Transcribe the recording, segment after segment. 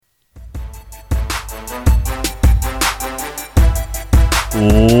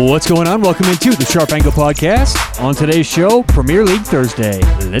What's going on? Welcome into the Sharp Angle Podcast. On today's show, Premier League Thursday.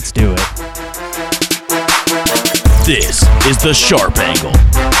 Let's do it. This is the Sharp Angle.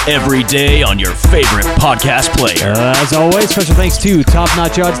 Every day on your favorite podcast player. As always, special thanks to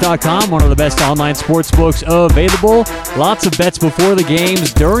TopNotchOdds.com, one of the best online sports books available. Lots of bets before the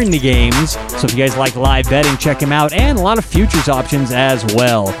games, during the games. So if you guys like live betting, check them out. And a lot of futures options as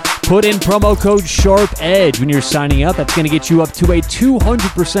well. Put in promo code SHARPEDGE when you're signing up. That's going to get you up to a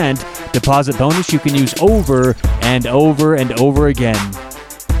 200% deposit bonus you can use over and over and over again.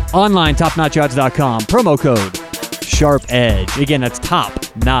 Online, TopNotchOdds.com, promo code SHARPEDGE. Again, that's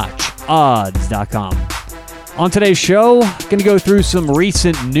TopNotchOdds.com. On today's show, going to go through some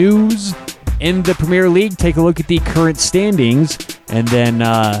recent news in the Premier League, take a look at the current standings, and then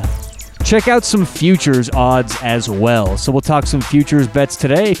check out some futures odds as well. So we'll talk some futures bets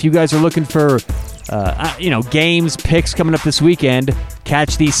today. If you guys are looking for games, picks coming up this weekend,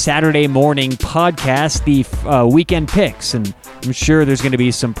 catch the Saturday morning podcast, the weekend picks, and I'm sure there's going to be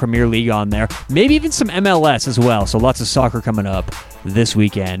some Premier League on there, maybe even some MLS as well, so lots of soccer coming up this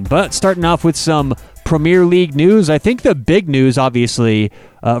weekend. But starting off with some Premier League news, I think the big news, obviously,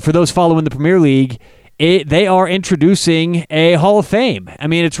 for those following the Premier League, they are introducing a Hall of Fame. I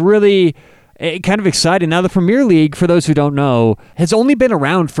mean, it's really kind of exciting. Now, the Premier League, for those who don't know, has only been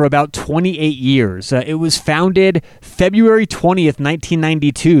around for about 28 years. It was founded February 20th,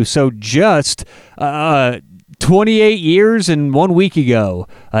 1992, so just 28 years and 1 week ago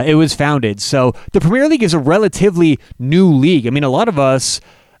it was founded. So the Premier League is a relatively new league. I mean, a lot of us,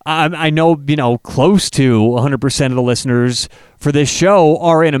 I know, close to 100% of the listeners for this show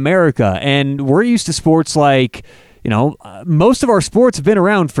are in America, and we're used to sports like, most of our sports have been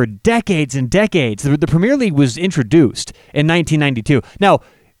around for decades and decades. The Premier League was introduced in 1992. Now,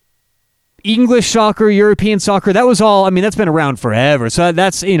 English soccer, European soccer, that was all, that's been around forever. So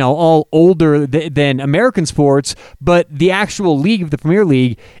that's, all older than American sports, but the actual league of the Premier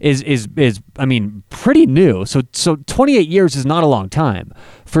League is pretty new. So 28 years is not a long time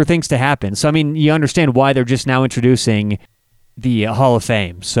for things to happen. So, you understand why they're just now introducing the Hall of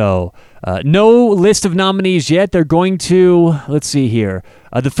Fame. So no list of nominees yet. They're going to, let's see here.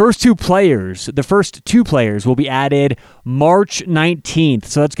 The first two players will be added March 19th.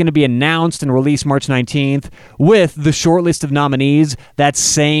 So that's going to be announced and released March 19th with the short list of nominees that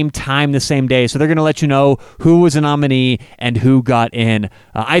same time, the same day. So they're going to let you know who was a nominee and who got in.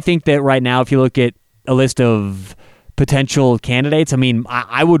 I think that right now, if you look at a list of potential candidates,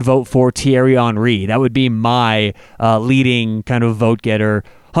 I would vote for Thierry Henry. That would be my leading kind of vote getter.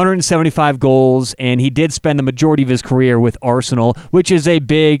 175 goals, and he did spend the majority of his career with Arsenal, which is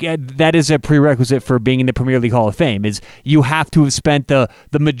that is a prerequisite for being in the Premier League Hall of Fame, is you have to have spent the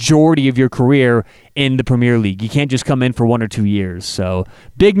majority of your career in the Premier League. You can't just come in for 1 or 2 years. So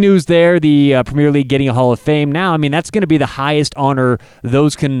big news there, the Premier League getting a Hall of Fame. Now, that's going to be the highest honor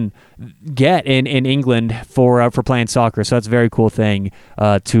those can get in England for playing soccer. So that's a very cool thing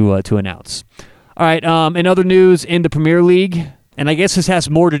to announce. All right, in other news in the Premier League, and I guess this has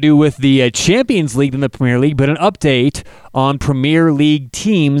more to do with the Champions League than the Premier League, but an update on Premier League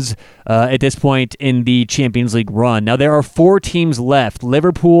teams at this point in the Champions League run. Now, there are 4 teams left: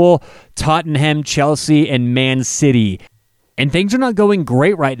 Liverpool, Tottenham, Chelsea, and Man City. And things are not going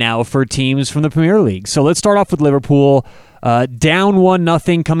great right now for teams from the Premier League. So let's start off with Liverpool. Down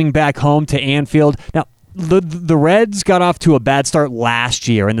 1-0 coming back home to Anfield. Now, the Reds got off to a bad start last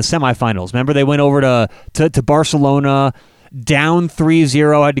year in the semifinals. Remember, they went over to Barcelona, down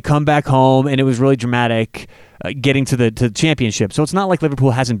 3-0, had to come back home, and it was really dramatic getting to the championship. So it's not like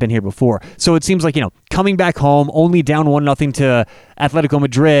Liverpool hasn't been here before. So it seems like, coming back home, only down 1-0 to Atletico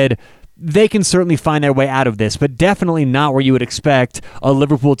Madrid, they can certainly find their way out of this, but definitely not where you would expect a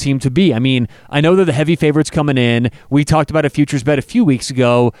Liverpool team to be. I know they're the heavy favorites coming in. We talked about a futures bet a few weeks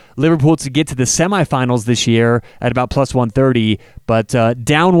ago. Liverpool to get to the semifinals this year at about plus 130, but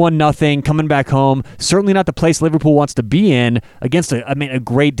down 1-0, coming back home. Certainly not the place Liverpool wants to be in against a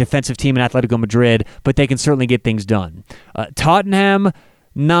great defensive team in Atletico Madrid, but they can certainly get things done. Tottenham,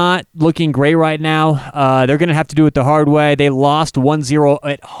 not looking great right now. They're going to have to do it the hard way. They lost 1-0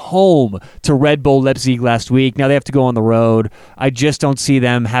 at home to Red Bull Leipzig last week. Now they have to go on the road. I just don't see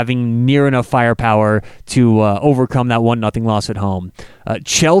them having near enough firepower to overcome that 1-0 loss at home.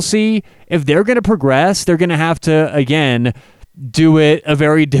 Chelsea, if they're going to progress, they're going to have to, again, do it a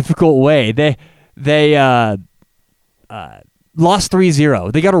very difficult way. They lost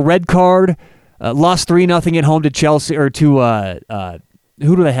 3-0. They got a red card, lost 3-0 at home to Chelsea, or to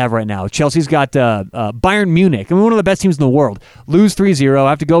who do they have right now? Chelsea's got Bayern Munich. One of the best teams in the world. Lose 3-0,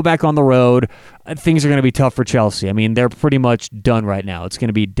 have to go back on the road. things are going to be tough for Chelsea. I mean, they're pretty much done right now. It's going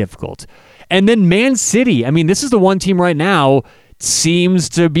to be difficult. And then Man City. I mean, this is the one team right now seems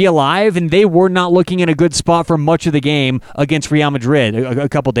to be alive, and they were not looking in a good spot for much of the game against Real Madrid a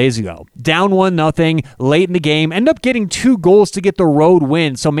couple days ago. Down 1-0 late in the game, end up getting 2 goals to get the road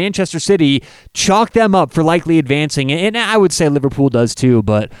win. So Manchester City chalked them up for likely advancing, and I would say Liverpool does too,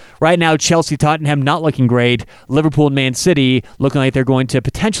 but right now Chelsea, Tottenham not looking great. Liverpool and Man City looking like they're going to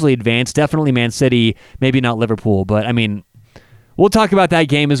potentially advance. Definitely Man City, maybe not Liverpool, but I mean, we'll talk about that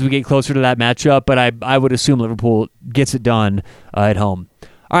game as we get closer to that matchup, but I would assume Liverpool gets it done at home.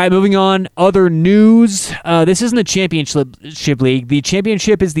 All right, moving on. Other news. This isn't the Championship League. The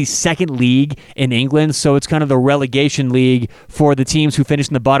Championship is the second league in England, so it's kind of the relegation league for the teams who finish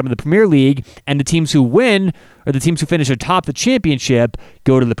in the bottom of the Premier League, and the teams who win, or the teams who finish atop the Championship,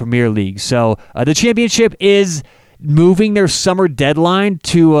 go to the Premier League. So the Championship is moving their summer deadline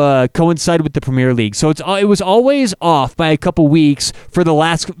to coincide with the Premier League. So it was always off by a couple weeks for the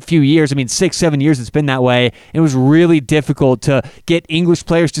last few years. I mean, 6-7 years it's been that way. It was really difficult to get English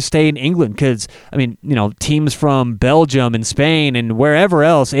players to stay in England because, I mean, you know, teams from Belgium and Spain and wherever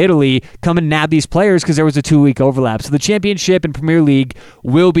else, Italy, come and nab these players because there was a 2-week overlap. So the Championship and Premier League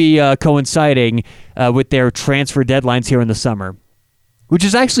will be coinciding with their transfer deadlines here in the summer, which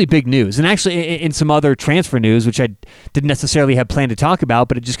is actually big news. And actually, in some other transfer news, which I didn't necessarily have planned to talk about,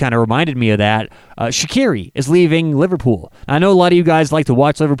 but it just kind of reminded me of that, Shaqiri is leaving Liverpool. I know a lot of you guys like to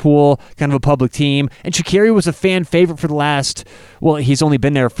watch Liverpool, kind of a public team, and Shaqiri was a fan favorite for the last, well, he's only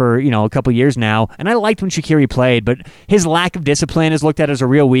been there for, a couple years now, and I liked when Shaqiri played, but his lack of discipline is looked at as a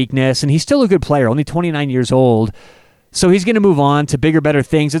real weakness, and he's still a good player, only 29 years old. So he's going to move on to bigger, better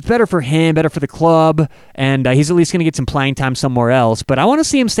things. It's better for him, better for the club, and he's at least going to get some playing time somewhere else. But I want to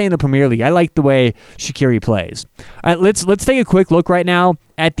see him stay in the Premier League. I like the way Shaqiri plays. All right, let's take a quick look right now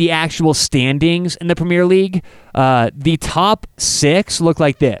at the actual standings in the Premier League. The top 6 look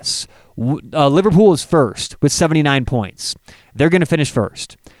like this. Liverpool is first with 79 points. They're going to finish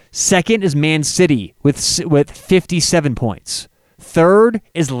first. Second is Man City with 57 points. Third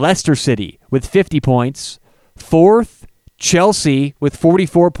is Leicester City with 50 points. Fourth, Chelsea with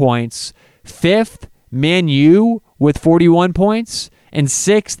 44 points. Fifth, Man U with 41 points. And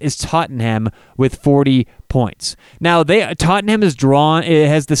sixth is Tottenham with 40 points. Now, Tottenham has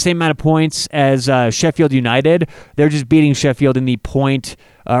the same amount of points as Sheffield United. They're just beating Sheffield in the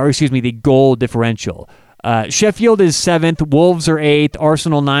the goal differential. Sheffield is 7th, Wolves are 8th,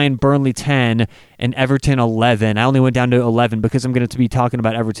 Arsenal 9, Burnley 10, and Everton 11. I only went down to 11 because I'm going to be talking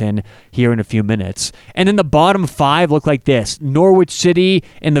about Everton here in a few minutes. And then the bottom 5 look like this. Norwich City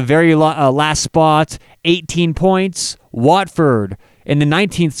in the very last spot, 18 points. Watford in the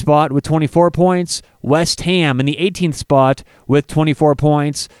 19th spot with 24 points. West Ham in the 18th spot with 24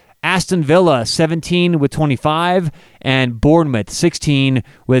 points. Aston Villa, 17 with 25, and Bournemouth, 16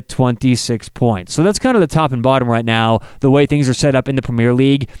 with 26 points. So that's kind of the top and bottom right now, the way things are set up in the Premier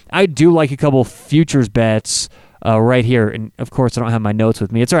League. I do like a couple futures bets right here, and of course I don't have my notes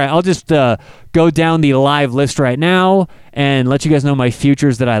with me. It's all right. I'll just go down the live list right now and let you guys know my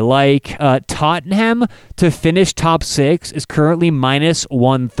futures that I like. Tottenham to finish top 6 is currently minus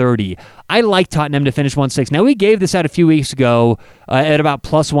 130. I like Tottenham to finish 1-6. Now, we gave this out a few weeks ago at about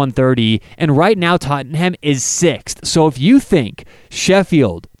plus 130, and right now Tottenham is 6th. So if you think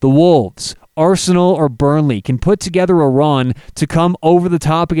Sheffield, the Wolves, Arsenal, or Burnley can put together a run to come over the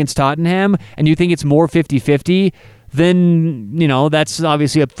top against Tottenham, and you think it's more 50-50, then, that's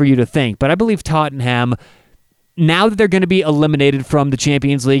obviously up for you to think. But I believe Tottenham, now that they're going to be eliminated from the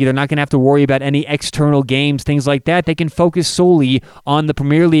Champions League, they're not going to have to worry about any external games, things like that. They can focus solely on the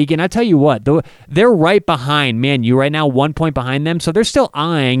Premier League. And I tell you what, they're right behind Man U right now, 1 point behind them. So they're still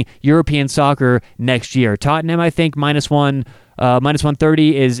eyeing European soccer next year. Tottenham, I think, minus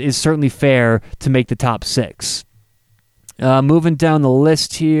 130 is certainly fair to make the top 6. Moving down the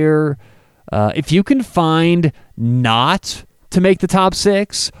list here, if you can find not to make the top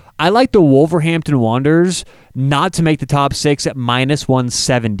 6, I like the Wolverhampton Wanderers not to make the top 6 at minus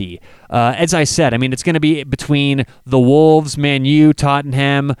 170. As I said, I mean, it's going to be between the Wolves, Man U,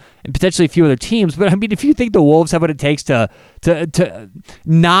 Tottenham, and potentially a few other teams. But I mean, if you think the Wolves have what it takes to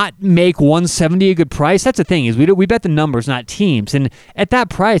not make 170 a good price, that's the thing, is we bet the numbers, not teams. And at that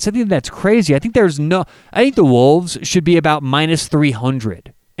price, I think that's crazy. I think the Wolves should be about minus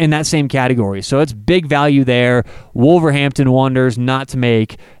 300. In that same category. So it's big value there. Wolverhampton Wanderers not to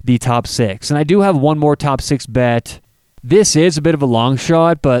make the top 6. And I do have one more top 6 bet This is a bit of a long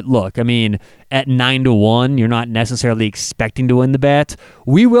shot, but look, I mean, at 9-1, you're not necessarily expecting to win the bet.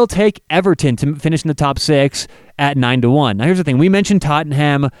 We will take Everton to finish in the top 6 at 9-1. Now, here's the thing. We mentioned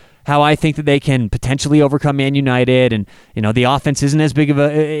Tottenham, how I think that they can potentially overcome Man United, and the offense isn't as big of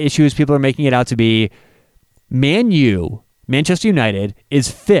an issue as people are making it out to be. Manchester United, is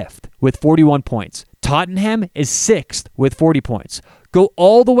 5th with 41 points. Tottenham is 6th with 40 points. Go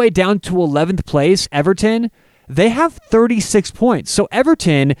all the way down to 11th place, Everton. They have 36 points. So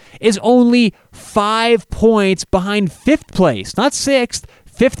Everton is only 5 points behind 5th place, not 6th.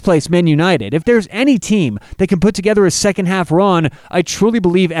 5th place Man United. If there's any team that can put together a second half run, I truly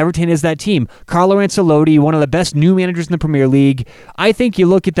believe Everton is that team. Carlo Ancelotti, one of the best new managers in the Premier League. I think you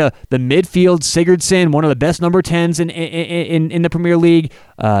look at the midfield, Sigurdsson, one of the best number 10s in the Premier League.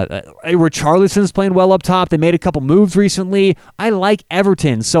 Richarlison's playing well up top. They made a couple moves recently. I like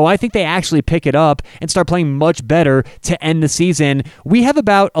Everton, so I think they actually pick it up and start playing much better to end the season. We have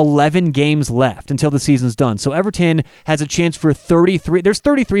about 11 games left until the season's done, so Everton has a chance for 33. There's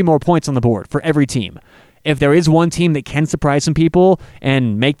 33 more points on the board for every team. If there is one team that can surprise some people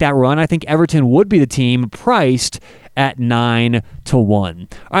and make that run, I think Everton would be the team priced at 9-1. All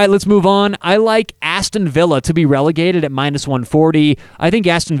right, let's move on. I like Aston Villa to be relegated at -140. I think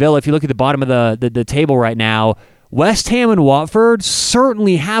Aston Villa, if you look at the bottom of the table right now, West Ham and Watford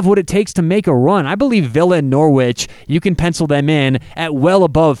certainly have what it takes to make a run. I believe Villa and Norwich, you can pencil them in at well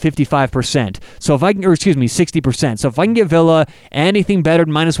above 55%. So if I can, 60%. So if I can get Villa anything better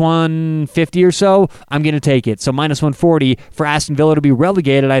than -150 or so, I'm going to take it. So -140 for Aston Villa to be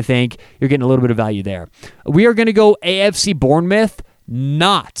relegated, I think you're getting a little bit of value there. We are going to go AFC Bournemouth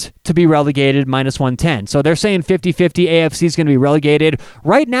not to be relegated, -110. So they're saying 50-50 AFC is going to be relegated.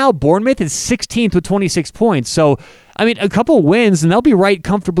 Right now, Bournemouth is 16th with 26 points. So, I mean, a couple wins, and they'll be right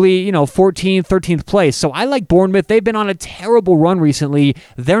comfortably, 14th, 13th place. So I like Bournemouth. They've been on a terrible run recently.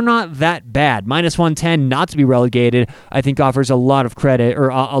 They're not that bad. -110 not to be relegated, I think offers a lot of credit or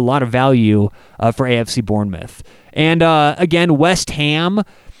a lot of value for AFC Bournemouth. And again, West Ham,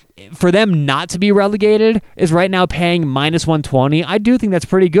 for them not to be relegated is right now paying -120. I do think that's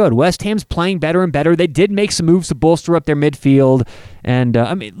pretty good. West Ham's playing better and better. They did make some moves to bolster up their midfield. And,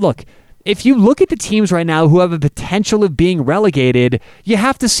 look, if you look at the teams right now who have a potential of being relegated, you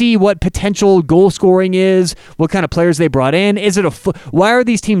have to see what potential goal scoring is, what kind of players they brought in. Why are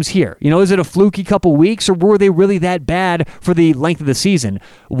these teams here? Is it a fluky couple weeks, or were they really that bad for the length of the season?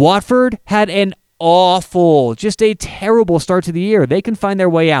 Watford had an just a terrible start to the year. They can find their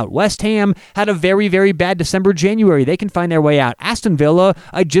way out. West Ham had a very, very bad December, January. They can find their way out. Aston Villa,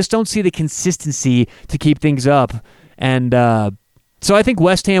 I just don't see the consistency to keep things up. And so I think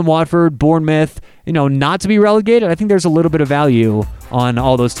West Ham, Watford, Bournemouth, not to be relegated. I think there's a little bit of value on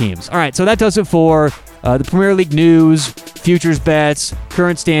all those teams. All right, so that does it for the Premier League news, futures bets,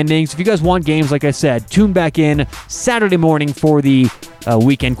 current standings. If you guys want games, like I said, tune back in Saturday morning for the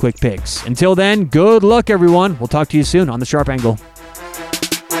weekend quick picks. Until then, good luck, everyone. We'll talk to you soon on The Sharp Angle.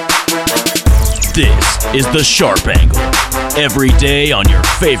 This is The Sharp Angle. Every day on your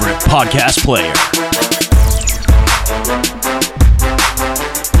favorite podcast player.